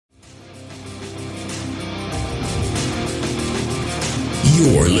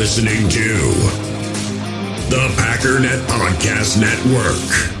You're listening to the Packernet Podcast Network.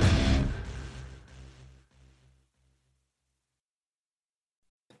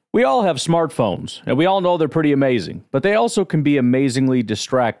 We all have smartphones, and we all know they're pretty amazing, but they also can be amazingly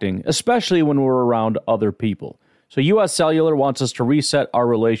distracting, especially when we're around other people. So US Cellular wants us to reset our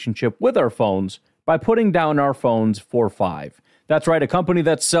relationship with our phones by putting down our phones for $5. That's right, a company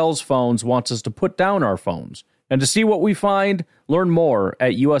that sells phones wants us to put down our phones. And to see what we find, learn more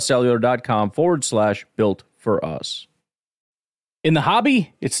at uscellular.com/built for us. In the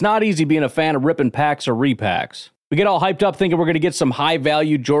hobby, it's not easy being a fan of ripping packs or repacks. We get all hyped up thinking we're going to get some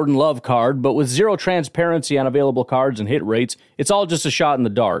high-value Jordan Love card, but with zero transparency on available cards and hit rates, it's all just a shot in the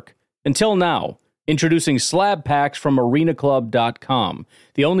dark. Until now, introducing slab packs from arenaclub.com,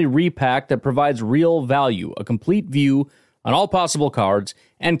 the only repack that provides real value, a complete view on all possible cards,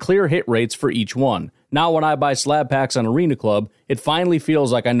 and clear hit rates for each one. Now when I buy slab packs on Arena Club, it finally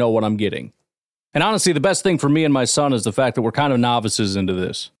feels like I know what I'm getting. And honestly, the best thing for me and my son is the fact that we're kind of novices into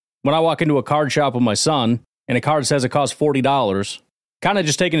this. When I walk into a card shop with my son, and a card says it costs $40, kind of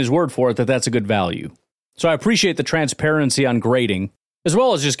just taking his word for it that that's a good value. So I appreciate the transparency on grading, as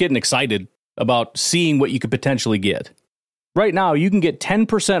well as just getting excited about seeing what you could potentially get. Right now, you can get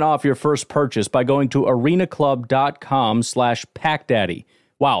 10% off your first purchase by going to arenaclub.com/packdaddy.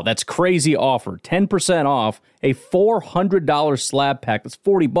 Wow, that's crazy offer. 10% off a $400 slab pack. That's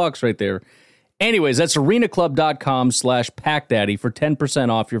 $40 right there. Anyways, that's arenaclub.com/packdaddy for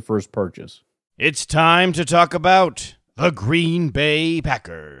 10% off your first purchase. It's time to talk about the Green Bay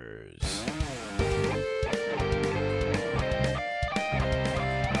Packers.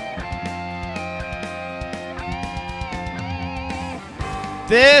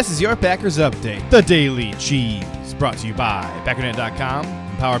 This is your Packers Update, the Daily Cheese, brought to you by Packernet.com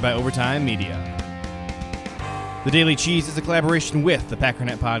and powered by Overtime Media. The Daily Cheese is a collaboration with the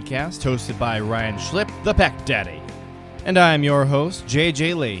Packernet Podcast, hosted by Ryan Schlip, the Pack Daddy. And I'm your host,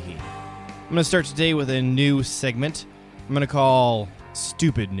 JJ Leahy. I'm going to start today with a new segment I'm going to call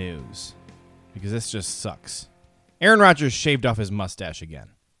Stupid News, because this just sucks. Aaron Rodgers shaved off his mustache again.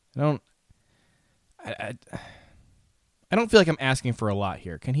 I don't feel like I'm asking for a lot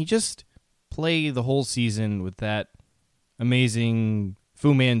here. Can he just play the whole season with that amazing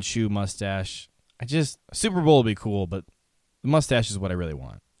Fu Manchu mustache? Super Bowl would be cool, but the mustache is what I really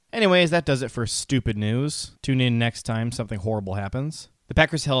want. Anyways, that does it for Stupid News. Tune in next time something horrible happens. The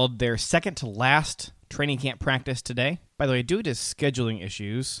Packers held their second to last training camp practice today. By the way, due to scheduling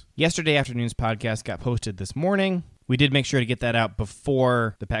issues, yesterday afternoon's podcast got posted this morning. We did make sure to get that out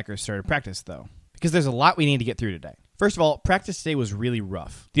before the Packers started practice, though, because there's a lot we need to get through today. First of all, practice today was really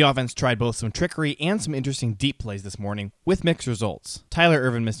rough. The offense tried both some trickery and some interesting deep plays this morning with mixed results. Tyler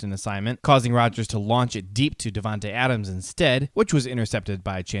Ervin missed an assignment, causing Rodgers to launch it deep to Davante Adams instead, which was intercepted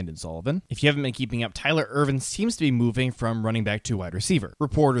by Chandon Sullivan. If you haven't been keeping up, Tyler Ervin seems to be moving from running back to wide receiver.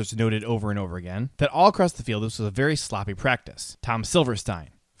 Reporters noted over and over again that all across the field this was a very sloppy practice. Tom Silverstein: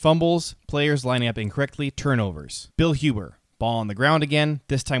 fumbles, players lining up incorrectly, turnovers. Bill Huber: ball on the ground again,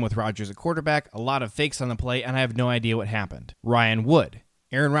 this time with Rodgers at quarterback, a lot of fakes on the play, and I have no idea what happened. Ryan Wood: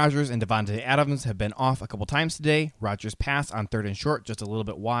 Aaron Rodgers and Davante Adams have been off a couple times today. Rodgers' pass on 3rd and short just a little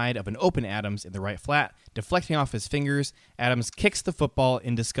bit wide of an open Adams in the right flat, deflecting off his fingers. Adams kicks the football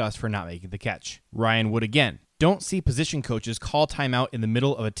in disgust for not making the catch. Ryan Wood again: don't see position coaches call timeout in the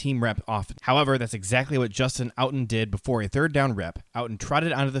middle of a team rep often. However, that's exactly what Justin Outen did before a 3rd down rep. Outen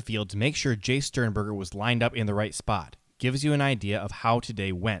trotted onto the field to make sure Jay Sternberger was lined up in the right spot. Gives you an idea of how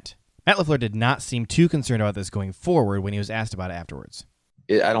today went. Matt LaFleur did not seem too concerned about this going forward when he was asked about it afterwards.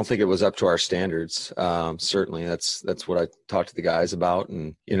 I don't think it was up to our standards. Certainly, that's what I talked to the guys about.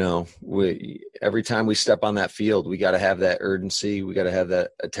 And, every time we step on that field, we got to have that urgency. We got to have that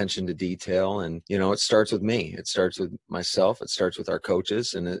attention to detail. And, it starts with me. It starts with myself. It starts with our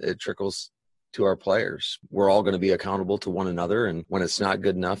coaches, and it trickles to our players. We're all going to be accountable to one another. And when it's not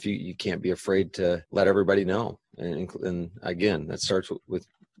good enough, you can't be afraid to let everybody know. And again, that starts with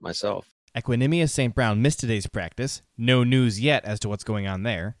myself. Equanimous St. Brown missed today's practice. No news yet as to what's going on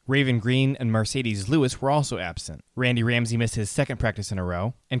there. Raven Green and Mercedes Lewis were also absent. Randy Ramsey missed his second practice in a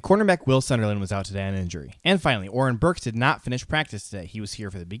row. And cornerback Will Sunderland was out today on injury. And finally, Oren Burks did not finish practice today. He was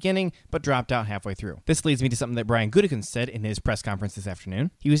here for the beginning, but dropped out halfway through. This leads me to something that Brian Gutekunst said in his press conference this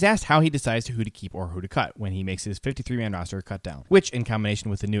afternoon. He was asked how he decides who to keep or who to cut when he makes his 53-man roster cut down, which, in combination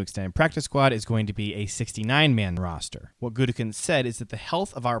with the new extended practice squad, is going to be a 69-man roster. What Gutekunst said is that the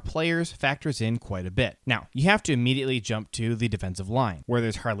health of our players, factors in quite a bit. Now, you have to immediately jump to the defensive line, where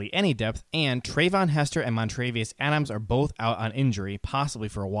there's hardly any depth, and Trayvon Hester and Montravius Adams are both out on injury, possibly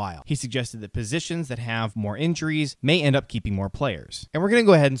for a while. He suggested that positions that have more injuries may end up keeping more players. And we're going to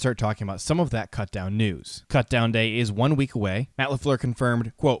go ahead and start talking about some of that cutdown news. Cutdown day is 1 week away. Matt LaFleur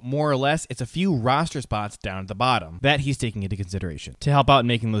confirmed, quote, more or less, it's a few roster spots down at the bottom that he's taking into consideration. To help out in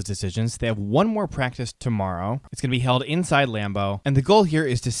making those decisions, they have one more practice tomorrow. It's going to be held inside Lambeau, and the goal here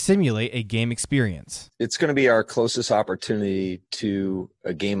is to simulate a game experience. It's going to be our closest opportunity to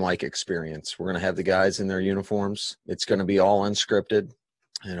a game-like experience. We're going to have the guys in their uniforms. It's going to be all unscripted,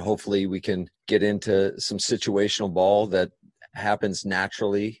 and hopefully we can get into some situational ball that happens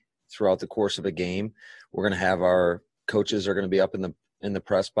naturally throughout the course of a game. We're going to have our coaches are going to be up in the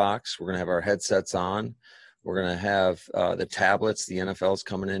press box. We're going to have our headsets on. We're going to have the tablets. The NFL's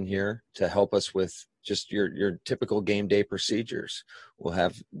coming in here to help us with just your typical game day procedures. We'll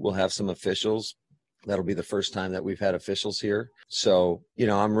have some officials. That'll be the first time that we've had officials here. So,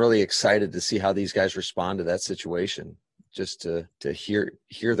 I'm really excited to see how these guys respond to that situation, just to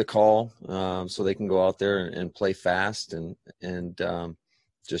hear the call so they can go out there and play fast and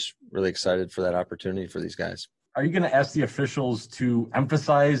just really excited for that opportunity for these guys. Are you going to ask the officials to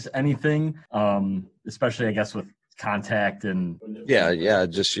emphasize anything, especially, I guess, with contact and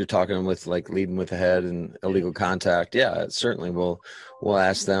just you're talking with like leading with the head and illegal contact? Yeah, certainly we'll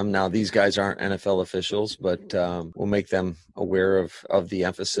ask them. Now these guys aren't NFL officials, but we'll make them aware of the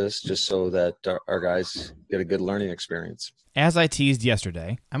emphasis just so that our guys get a good learning experience. As I teased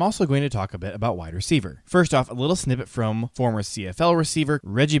yesterday, I'm also going to talk a bit about wide receiver. First off, a little snippet from former CFL receiver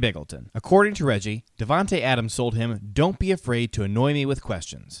Reggie Begelton. According to Reggie, Davante Adams told him, "Don't be afraid to annoy me with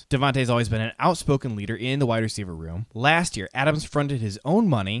questions." Davante's always been an outspoken leader in the wide receiver room. Last year, Adams fronted his own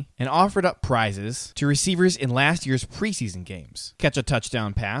money and offered up prizes to receivers in last year's preseason games. Catch a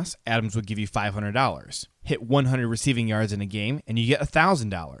touchdown pass, Adams would give you $500. Hit 100 receiving yards in a game, and you get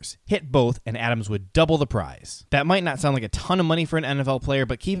 $1,000. Hit both, and Adams would double the prize. That might not sound like a ton of money for an NFL player,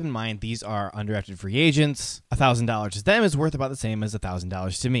 but keep in mind these are undrafted free agents. $1,000 to them is worth about the same as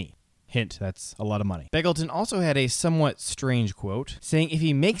 $1,000 to me. Hint, that's a lot of money. Begelton also had a somewhat strange quote, saying if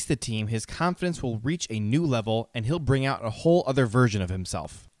he makes the team, his confidence will reach a new level, and he'll bring out a whole other version of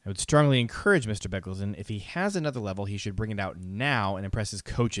himself. I would strongly encourage Mr. Begelton, if he has another level, he should bring it out now and impress his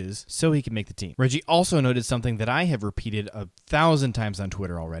coaches so he can make the team. Reggie also noted something that I have repeated 1,000 times on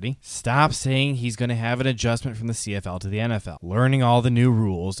Twitter already. Stop saying he's going to have an adjustment from the CFL to the NFL, learning all the new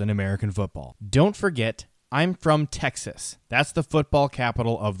rules in American football. Don't forget, I'm from Texas. That's the football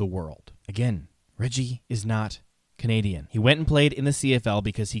capital of the world. Again, Reggie is not Canadian. He went and played in the CFL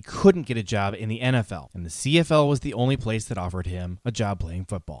because he couldn't get a job in the NFL, and the CFL was the only place that offered him a job playing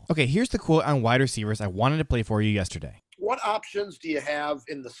football. Okay, here's the quote on wide receivers I wanted to play for you yesterday. What options do you have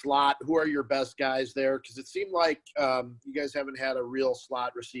in the slot? Who are your best guys there? Because it seemed like you guys haven't had a real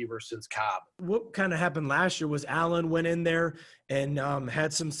slot receiver since Cobb. What kind of happened last year was Allen went in there and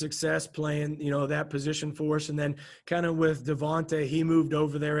had some success playing, that position for us. And then kind of with Davante, he moved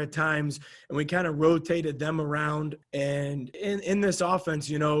over there at times, and we kind of rotated them around. And in this offense,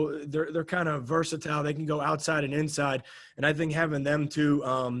 they're kind of versatile. They can go outside and inside. And I think having them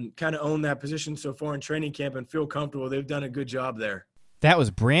to kind of own that position so far in training camp and feel comfortable, they've done a good job there. That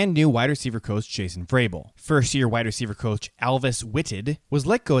was brand new wide receiver coach Jason Vrabel. First-year wide receiver coach Alvis Whitted was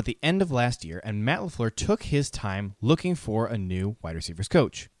let go at the end of last year, and Matt LaFleur took his time looking for a new wide receivers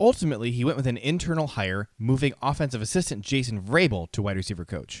coach. Ultimately, he went with an internal hire, moving offensive assistant Jason Vrabel to wide receiver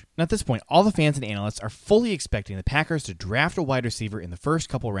coach. Now, at this point, all the fans and analysts are fully expecting the Packers to draft a wide receiver in the first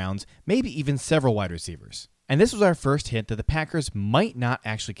couple rounds, maybe even several wide receivers. And this was our first hint that the Packers might not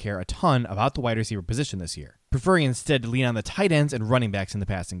actually care a ton about the wide receiver position this year, preferring instead to lean on the tight ends and running backs in the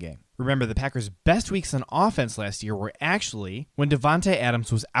passing game. Remember, the Packers' best weeks on offense last year were actually when Davante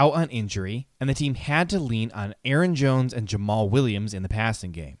Adams was out on injury and the team had to lean on Aaron Jones and Jamal Williams in the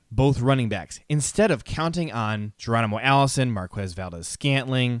passing game, both running backs, instead of counting on Geronimo Allison, Marquez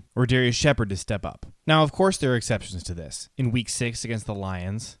Valdes-Scantling, or Darius Shepard to step up. Now, of course, there are exceptions to this. In Week 6 against the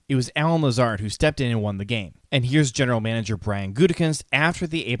Lions, it was Allen Lazard who stepped in and won the game. And here's General Manager Brian Gutekunst after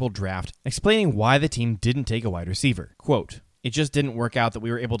the April draft explaining why the team didn't take a wide receiver. Quote, "It just didn't work out that we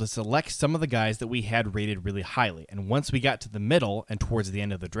were able to select some of the guys that we had rated really highly. And once we got to the middle and towards the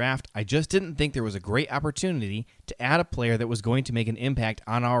end of the draft, I just didn't think there was a great opportunity to add a player that was going to make an impact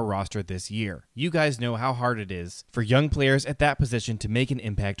on our roster this year. You guys know how hard it is for young players at that position to make an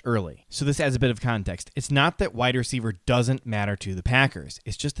impact early." So this adds a bit of context. It's not that wide receiver doesn't matter to the Packers.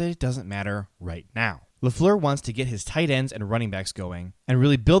 It's just that it doesn't matter right now. LaFleur wants to get his tight ends and running backs going and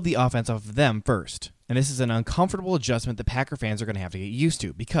really build the offense off of them first. And this is an uncomfortable adjustment that Packer fans are going to have to get used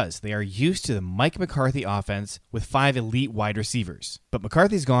to because they are used to the Mike McCarthy offense with 5 elite wide receivers. But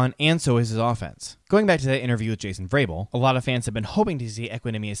McCarthy's gone, and so is his offense. Going back to that interview with Jason Vrabel, a lot of fans have been hoping to see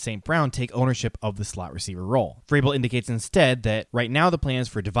Equanimeous St. Brown take ownership of the slot receiver role. Vrabel indicates instead that right now the plan is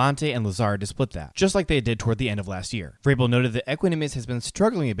for Davante and Lazard to split that, just like they did toward the end of last year. Vrabel noted that Equanimeous has been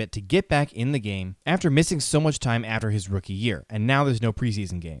struggling a bit to get back in the game after missing so much time after his rookie year, and now there's no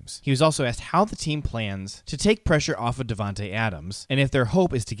preseason games. He was also asked how the team plans to take pressure off of Davante Adams, and if their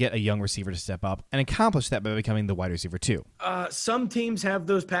hope is to get a young receiver to step up and accomplish that by becoming the wide receiver too. Some teams have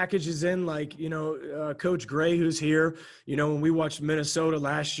those packages in, like, Coach Gray, who's here. When we watched Minnesota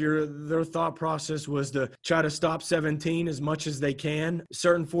last year, their thought process was to try to stop 17 as much as they can.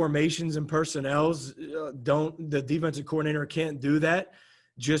 Certain formations and personnels the defensive coordinator can't do that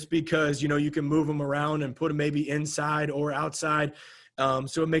just because, you can move them around and put them maybe inside or outside.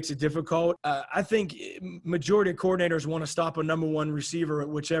 So it makes it difficult. I think majority of coordinators want to stop a number one receiver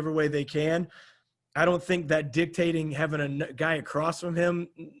whichever way they can. I don't think that dictating having a guy across from him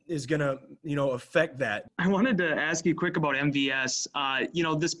is going to, affect that. I wanted to ask you quick about MVS.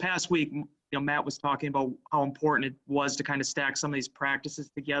 This past week, Matt was talking about how important it was to kind of stack some of these practices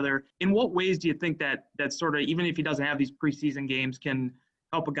together. In what ways do you think that sort of, even if he doesn't have these preseason games, can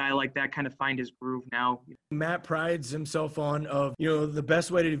help a guy like that kind of find his groove now? Matt prides himself on the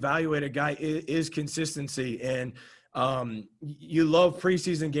best way to evaluate a guy is consistency. And you love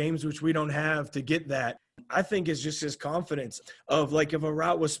preseason games, which we don't have to get that. I think it's just his confidence of, like, if a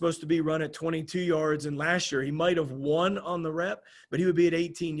route was supposed to be run at 22 yards and last year he might have won on the rep, but he would be at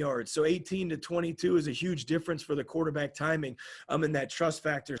 18 yards. So 18 to 22 is a huge difference for the quarterback timing in that trust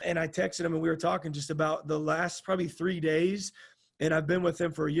factor. And I texted him and we were talking just about the last probably 3 days. And I've been with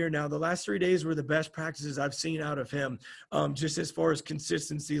him for a year now. The last 3 days were the best practices I've seen out of him, just as far as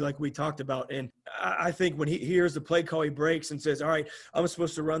consistency, like we talked about. And I think when he hears the play call, he breaks and says, all right, I'm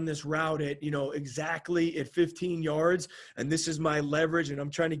supposed to run this route at, exactly at 15 yards. And this is my leverage. And I'm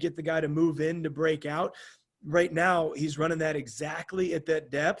trying to get the guy to move in to break out. Right now, he's running that exactly at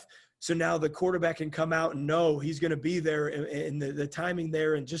that depth. So now the quarterback can come out and know he's going to be there, and the timing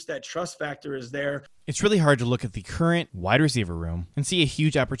there and just that trust factor is there. It's really hard to look at the current wide receiver room and see a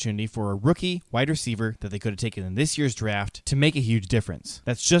huge opportunity for a rookie wide receiver that they could have taken in this year's draft to make a huge difference.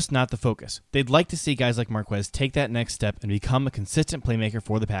 That's just not the focus. They'd like to see guys like Marquez take that next step and become a consistent playmaker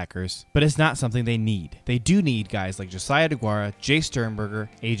for the Packers, but it's not something they need. They do need guys like Josiah DeGuara, Jay Sternberger,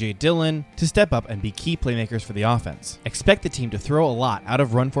 A.J. Dillon to step up and be key playmakers for the offense. Expect the team to throw a lot out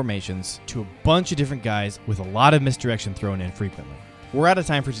of run formations to a bunch of different guys with a lot of misdirection thrown in frequently. We're out of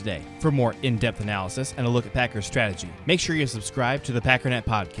time for today. For more in-depth analysis and a look at Packers strategy, make sure you subscribe to the Packernet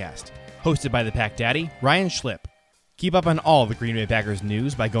podcast, hosted by the Pack Daddy, Ryan Schlip. Keep up on all the Green Bay Packers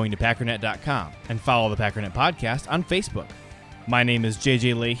news by going to Packernet.com and follow the Packernet podcast on Facebook. My name is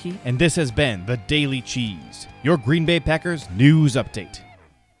JJ Leahy, and this has been The Daily Cheese, your Green Bay Packers news update.